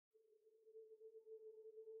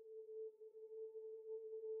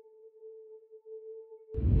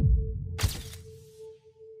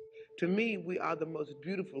To me, we are the most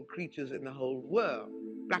beautiful creatures in the whole world,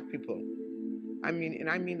 black people. I mean, and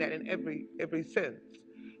I mean that in every sense,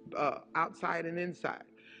 outside and inside.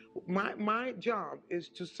 My job is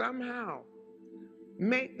to somehow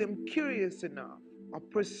make them curious enough or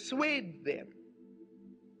persuade them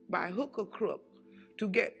by hook or crook to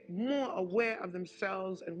get more aware of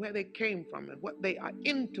themselves and where they came from and what they are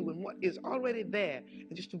into and what is already there,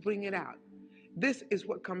 and just to bring it out. This is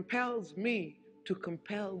what compels me to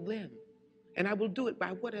compel them. And I will do it by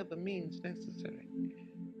whatever means necessary.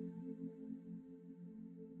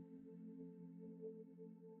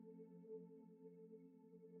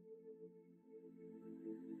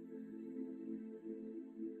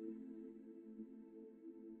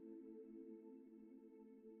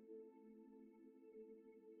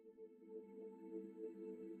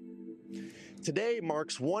 Today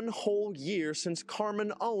marks one whole year since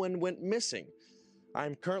Carmen Owen went missing.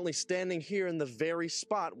 I'm currently standing here in the very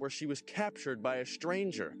spot where she was captured by a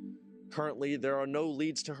stranger. Currently, there are no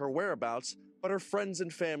leads to her whereabouts, but her friends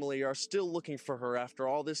and family are still looking for her after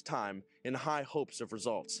all this time in high hopes of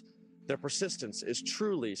results. Their persistence is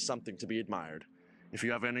truly something to be admired. If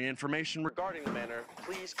you have any information regarding the matter,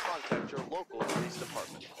 please contact your local police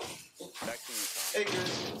department. Back to you, Tom. Hey,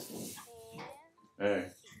 Chris.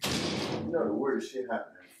 Hey. You know the weirdest shit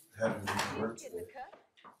happened to work today.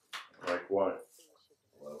 Like what?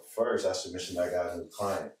 Well, first, I submission I got a new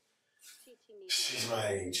client. She's my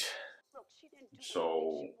age.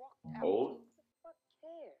 So old? Fuck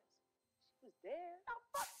cares? She was there. Oh,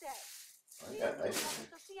 fuck that. I got nice.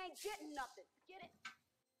 So she ain't getting nothing. Get it?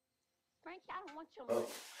 Frankie, I don't want your money.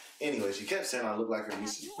 Anyway, she kept saying I look like her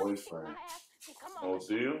niece's boyfriend. Oh,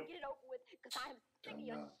 do you? Get it over with, because I am sick of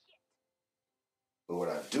your shit. But what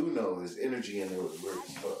I do know is energy in there was weird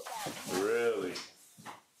as fuck. Really?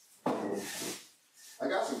 I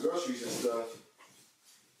got some groceries and stuff.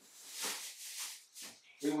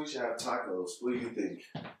 Maybe we should have tacos. What do you think?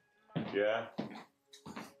 Yeah.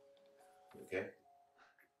 Okay.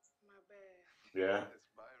 My bad. Yeah. That's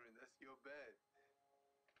Byron. That's your bad.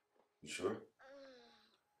 You sure?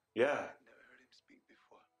 Yeah. Never heard him speak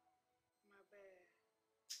before. My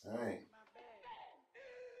bad. All right. My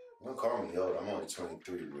bad. Don't call me old. I'm only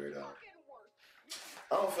 23, weirdo.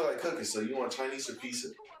 I don't feel like cooking, so you want Chinese or pizza?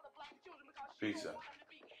 Pizza.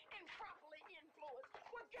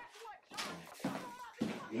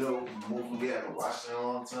 You know, movie we haven't watched in a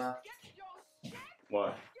long time?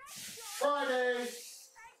 What? Friday!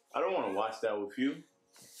 I don't want to watch that with you.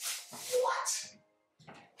 What?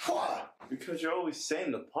 Why? Because you're always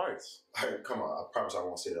saying the parts. All right, come on. I promise I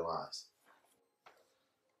won't say the lines.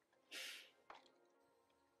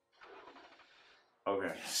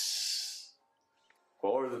 Okay.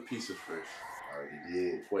 Order the pizza first. I already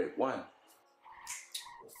did. Wait, when?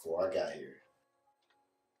 Before I got here.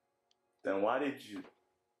 Then why did you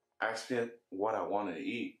ask me what I wanted to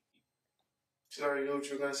eat? She already knew what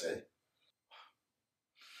you were going to say.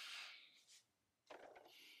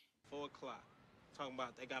 4 o'clock. Talking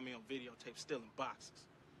about they got me on videotape stealing boxes.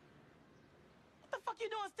 What the fuck you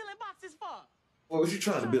doing stealing boxes for? What was you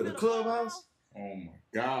trying to build a clubhouse? Oh my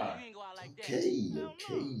God. You ain't go out like that. Okay. No.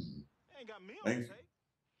 They ain't got me on Thank tape.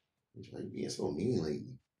 Why you being so mean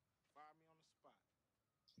lately? Fire me on the spot.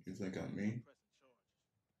 You think I'm mean?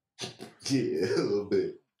 Yeah, a little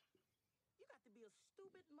bit. You got to be a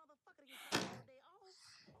stupid motherfucker to get called all day off.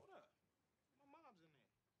 Hold up. My mom's in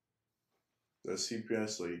there. The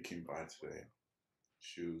CPS lady came by today.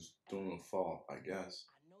 She was doing a fall, I guess.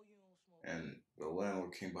 I know you don't smoke. And the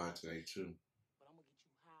landlord came by today too. But I'm gonna get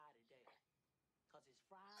you high today. Cause it's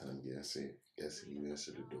Friday. I'm guessing you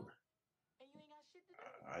answered the door. And you ain't got shit to do.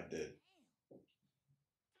 I did. Damn.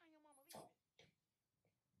 Tell your mama leave me.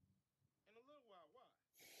 In a little while, why?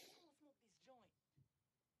 I wanna smoke this joint.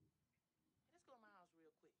 Hey, let's go to my house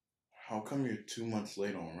real quick. How come you're 2 months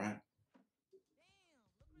late on rent?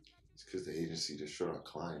 It's because the agency just short on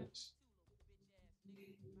clients.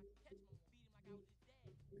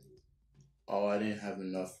 Oh, I didn't have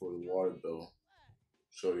enough for the water bill.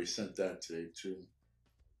 So he sent that today too.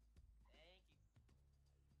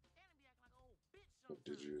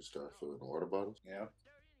 Did you start filling the water bottles? Yeah.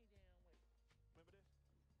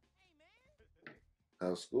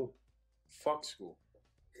 How's school? Fuck school.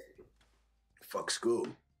 Fuck school.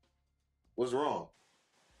 What's wrong?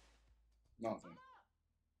 Nothing.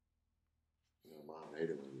 Your mom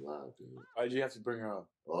hated when you lied, dude. Why'd you have to bring her up?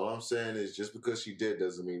 All I'm saying is just because she did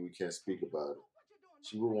doesn't mean we can't speak about it.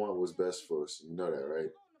 She would want what's best for us. You know that,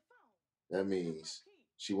 right? That means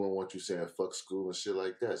she won't want you saying fuck school and shit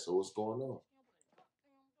like that. So what's going on?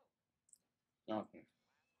 Nothing.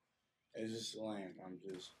 It's just lame. I'm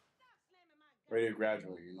just ready to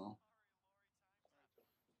graduate, you know?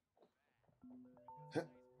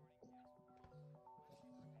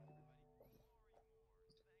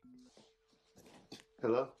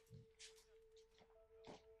 Hello?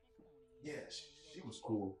 Yeah, she was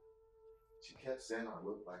cool. She kept saying I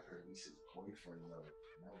looked like her niece's boyfriend, though.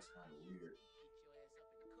 And that was kind of weird.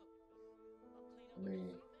 I mean,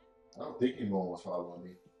 I don't think anyone was following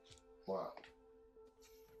me. Why?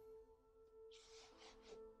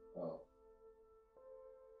 Oh,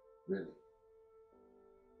 really?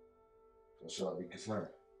 So should I be concerned?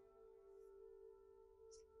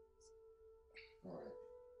 All right.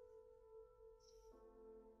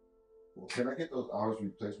 Well, can I get those hours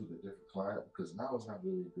replaced with a different client? Because now is not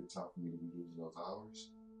really a good time for me to be losing those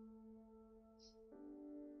hours.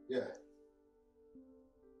 Yeah.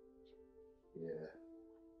 Yeah.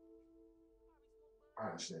 I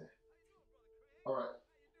understand. All right.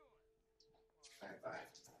 All right, bye.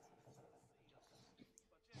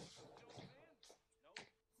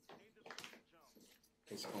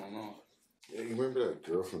 What's going on? Yeah, you remember that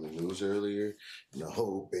girl from the news earlier and the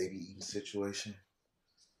whole baby eating situation?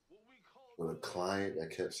 With a client that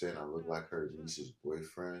kept saying I look like her niece's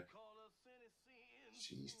boyfriend.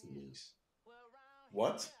 She's the niece.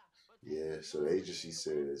 What? Yeah, so the agency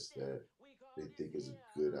says that they think it's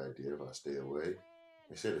a good idea if I stay away.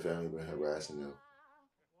 They said the family been harassing them,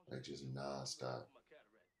 like just nonstop.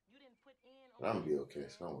 But I'm gonna be okay,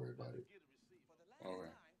 so don't worry about it. All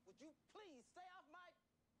right.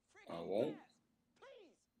 I won't.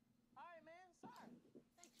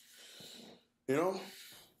 You know,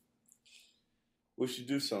 we should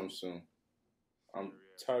do something soon. I'm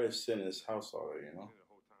tired of sitting in this house already, you know?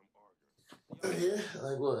 Yeah,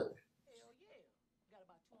 like what?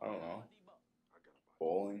 I don't know.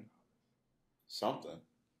 Bowling. Something.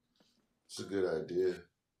 It's a good idea.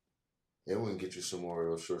 And we can get you some more of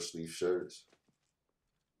those short sleeve shirts.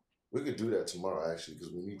 We could do that tomorrow, actually,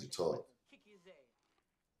 because we need to talk.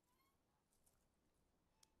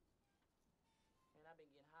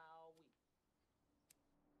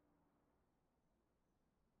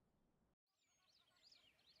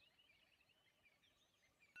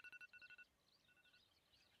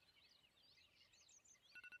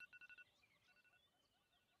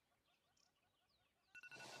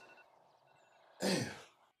 Damn.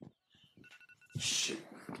 Shit.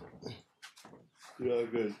 You're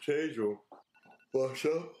not gonna change or wash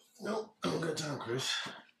up? Nope, I don't got time, Chris.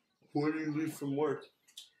 When do you leave from work?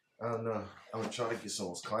 I don't know. I'm gonna try to get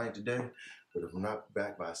someone's client today, but if I'm not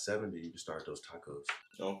back by 7, then you can start those tacos.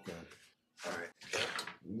 Okay. All right.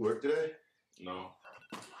 You work today? No.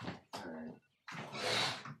 All right.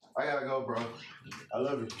 I gotta go, bro. I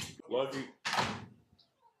love you. Love you.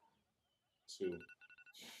 Too.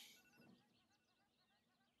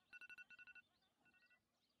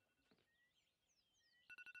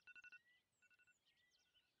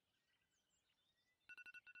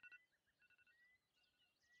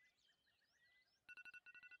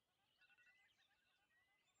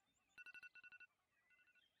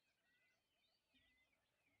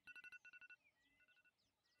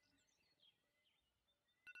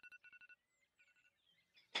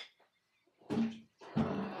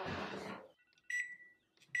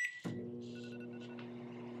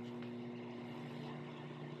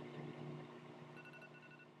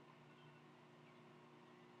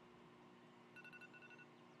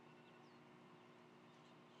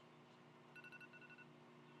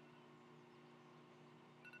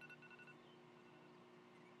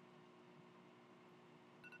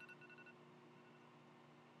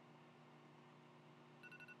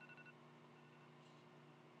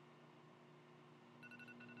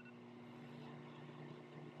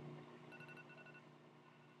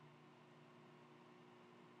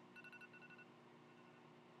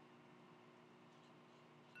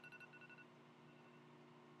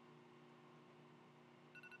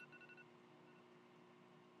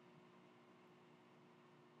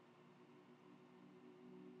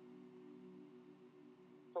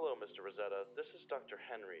 Hello, Mr. Rosetta. This is Dr.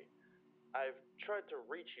 Henry. I've tried to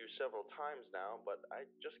reach you several times now, but I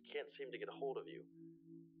just can't seem to get a hold of you.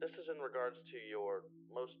 This is in regards to your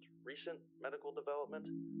most recent medical development.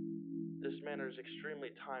 This matter is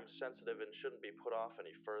extremely time sensitive and shouldn't be put off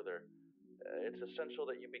any further. It's essential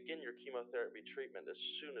that you begin your chemotherapy treatment as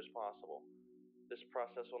soon as possible. This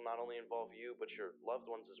process will not only involve you, but your loved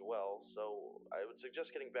ones as well, so I would suggest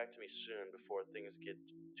getting back to me soon before things get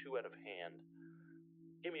too out of hand.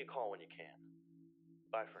 Give me a call when you can.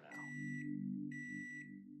 Bye for now.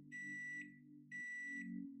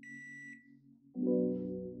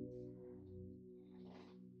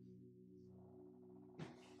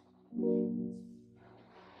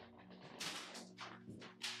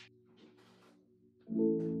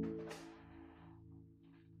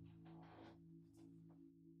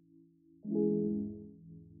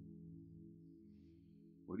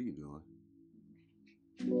 you doing?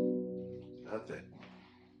 Nothing.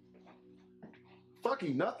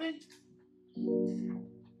 Fucking nothing?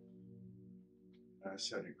 I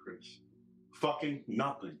said it, Chris. Fucking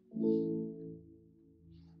nothing.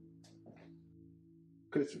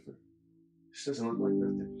 Christopher, this doesn't look like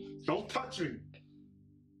nothing. Don't touch me.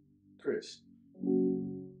 Chris,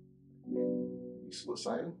 you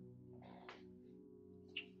suicidal?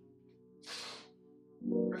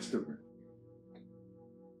 Christopher,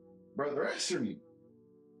 brother, answer me.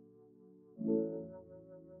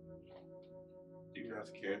 Do you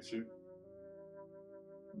have cancer?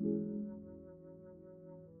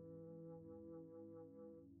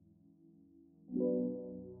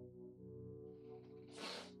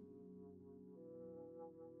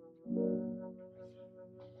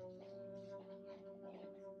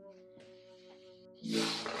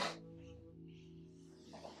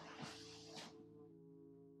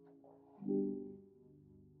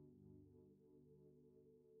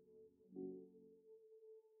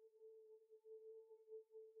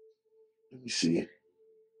 Let me see.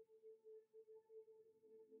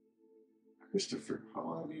 Christopher, how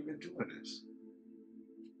long have you been doing this?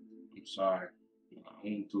 I'm sorry. I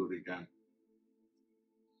won't do it again.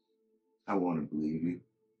 I want to believe you.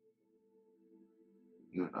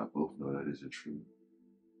 You and I both know that isn't true.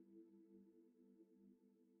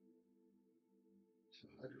 So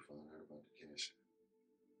how did you find out about the cancer?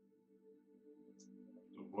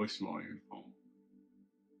 The voicemail on your phone.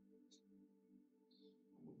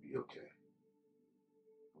 We'll be okay.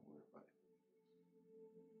 Don't worry about it.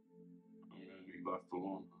 I'm gonna be left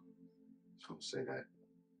alone. Don't say that.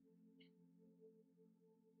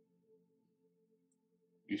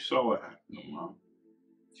 You saw what happened to Mom.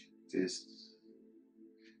 This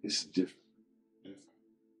is different. Different.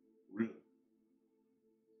 Really.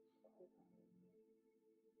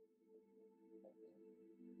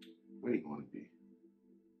 Where you want to be?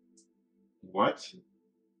 What?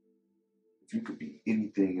 If you could be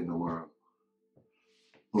anything in the world,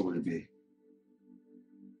 what would it be?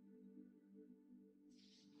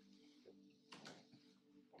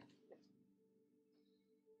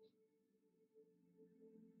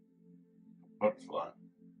 Butterfly.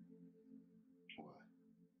 Why?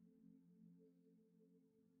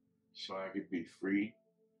 So I could be free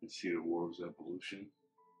and see the world's evolution.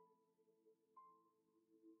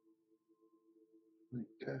 Like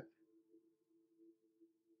that.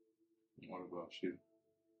 What about you?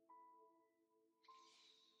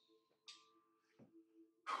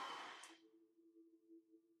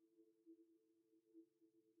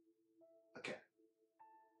 A cat.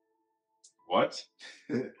 What?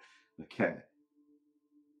 A cat.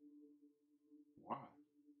 Why?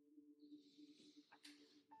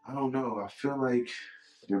 I don't know. I feel like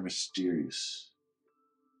they're mysterious.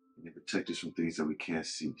 And they protect us from things that we can't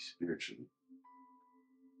see spiritually.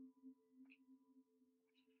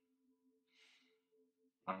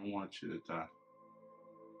 I don't want you to die.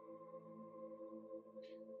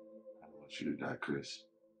 I don't want you to die, Chris.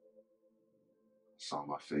 I saw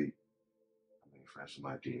my fate. I made friends with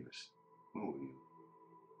my demons. Who are you?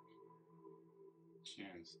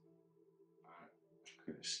 Chance.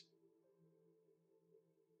 Chris.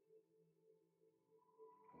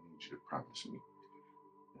 I need you to promise me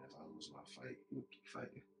that if I lose my fight, you'll keep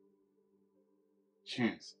fighting.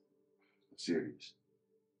 Chance. I'm serious.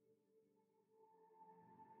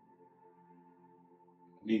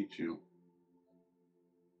 I need you.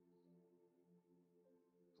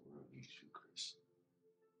 The world needs you, Chris.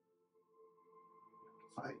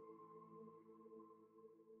 You have to fight.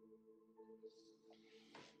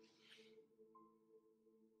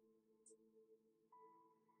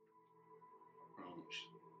 Promise.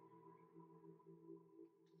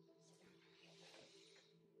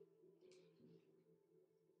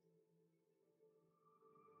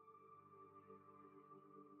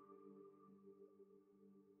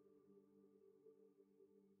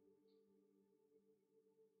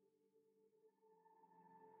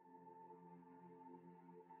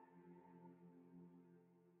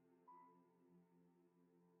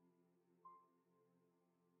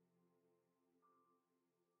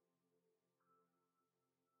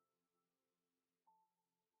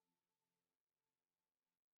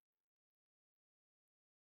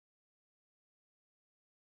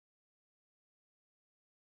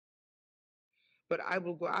 But I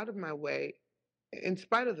will go out of my way, in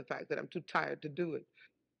spite of the fact that I'm too tired to do it.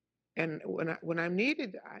 And when I'm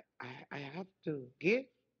needed, I have to give.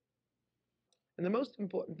 And the most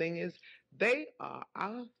important thing is they are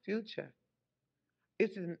our future.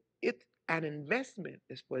 It's an investment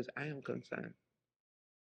as far as I am concerned.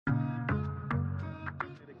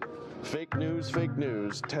 Fake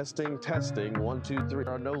news, testing, testing, 1, 2, 3.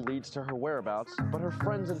 There are no leads to her whereabouts, but her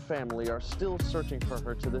friends and family are still searching for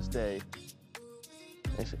her to this day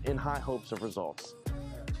in high hopes of results.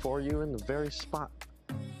 For you in the very spot.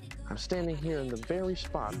 I'm standing here in the very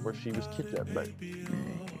spot where she was kidnapped. But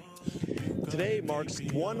today marks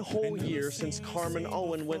 1 whole year since Carmen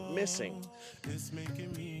Owen went missing. Let's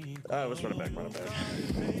run it back.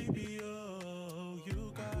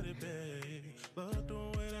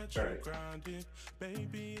 Right.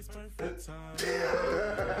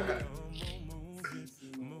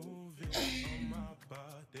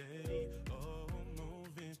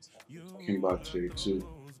 Came about today too.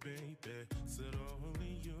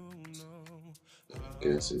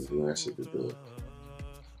 Guess it's the answer to do it.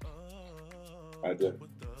 I did.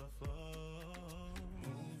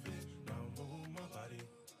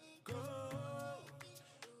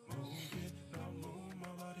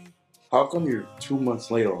 How come you're 2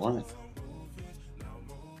 months late on rent?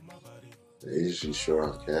 The agency's short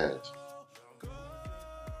on cash.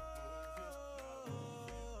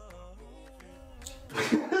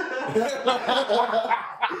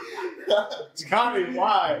 Tommy,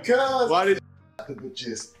 why? Cause Why did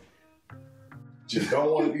just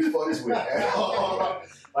don't want to be fucked with at all.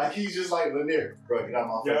 Like he's just like Lanier, bro. Get out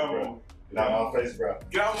my face, bro. Get out my face, bro.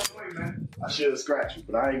 get out of my way, man? I should have scratched you,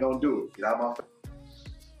 but I ain't gonna do it. Get out my face.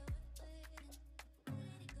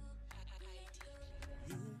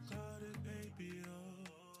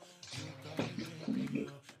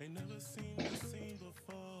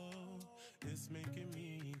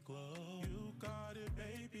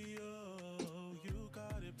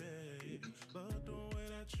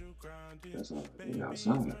 That's not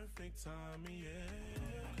outside.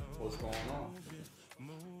 What's going on?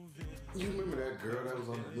 You remember that girl that was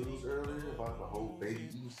on the news earlier about the whole baby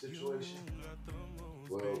eating situation?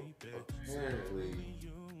 Well, apparently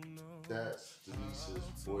that's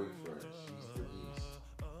Denise's boyfriend. She's Denise.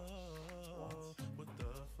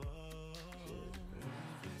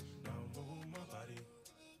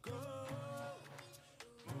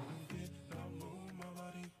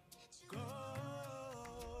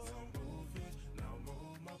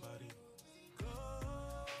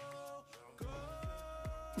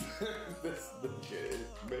 This the kid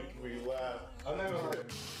making me laugh. I never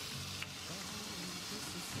heard.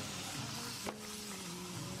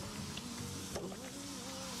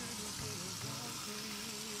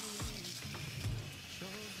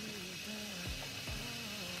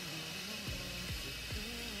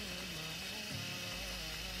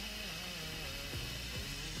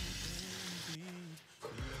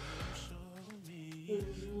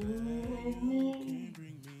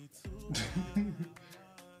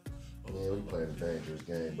 Man, we playing a dangerous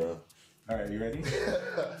game, bro. All right, you ready?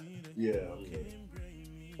 Yeah, okay.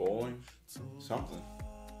 Bowling? Something.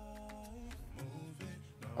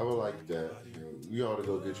 I would like that. You know, we ought to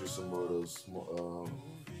go get you some more of those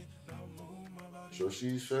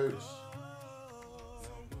Shoshi shirts.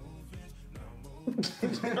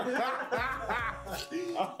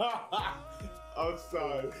 I'm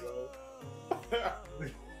sorry, bro.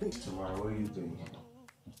 Tomorrow, what do you think?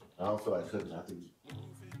 I don't feel like cooking. I think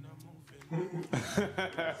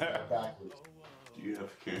backwards. Do you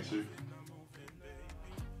have cancer?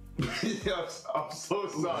 Yes, I'm so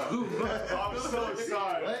sorry. I'm so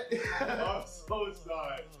sorry. I'm so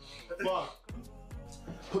sorry. Fuck.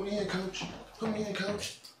 Put me in, coach. Put me in,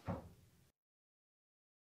 coach.